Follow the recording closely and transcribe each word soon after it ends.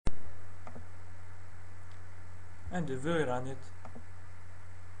and if we run it,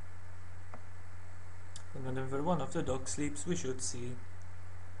 and whenever one of the dogs sleeps, we should see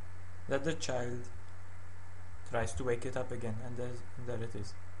that the child tries to wake it up again, and there it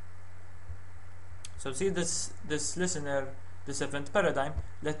is. So see, this listener, this event paradigm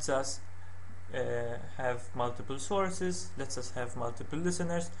lets us have multiple sources, lets us have multiple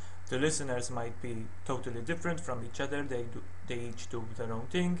listeners. The listeners might be totally different from each other, they each do their own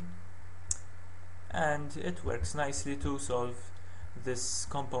thing, and it works nicely to solve this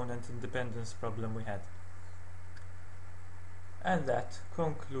component independence problem we had. And that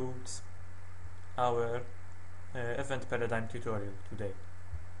concludes our event paradigm tutorial today.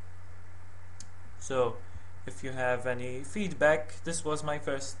 So if you have any feedback, this was my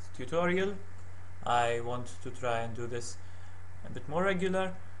first tutorial. I want to try and do this a bit more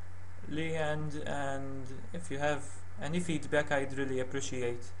regularly, and if you have any feedback, I'd really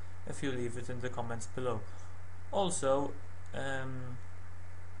appreciate if you leave it in the comments below. Also,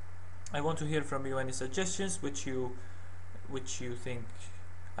 I want to hear from you any suggestions which you think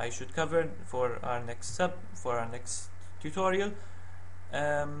I should cover for our next tutorial.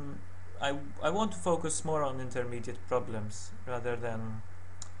 I want to focus more on intermediate problems rather than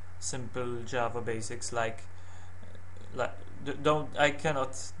simple Java basics like I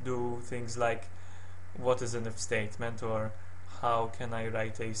cannot do things like what is an if statement or how can I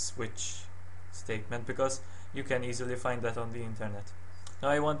write a switch statement, because you can easily find that on the internet. Now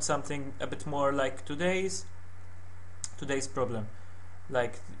I want something a bit more like today's problem,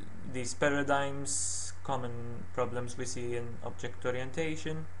 like these paradigms, common problems we see in object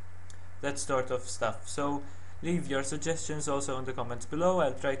orientation, that sort of stuff. So leave your suggestions also in the comments below.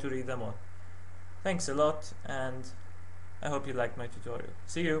 I'll try to read them all. Thanks a lot, and I hope you liked my tutorial.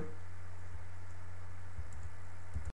 See you!